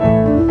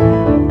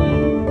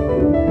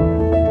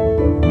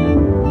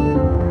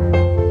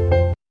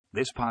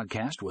This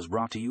podcast was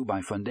brought to you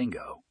by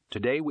Fundingo.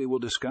 Today we will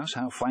discuss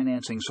how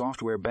financing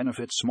software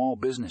benefits small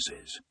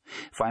businesses.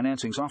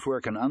 Financing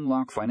software can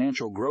unlock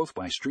financial growth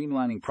by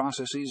streamlining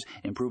processes,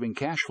 improving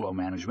cash flow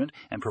management,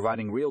 and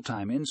providing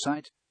real-time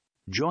insight.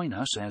 Join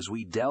us as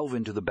we delve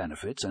into the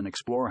benefits and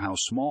explore how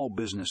small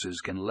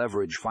businesses can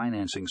leverage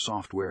financing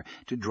software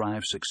to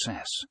drive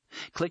success.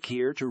 Click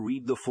here to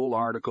read the full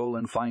article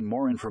and find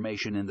more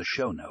information in the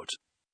show notes.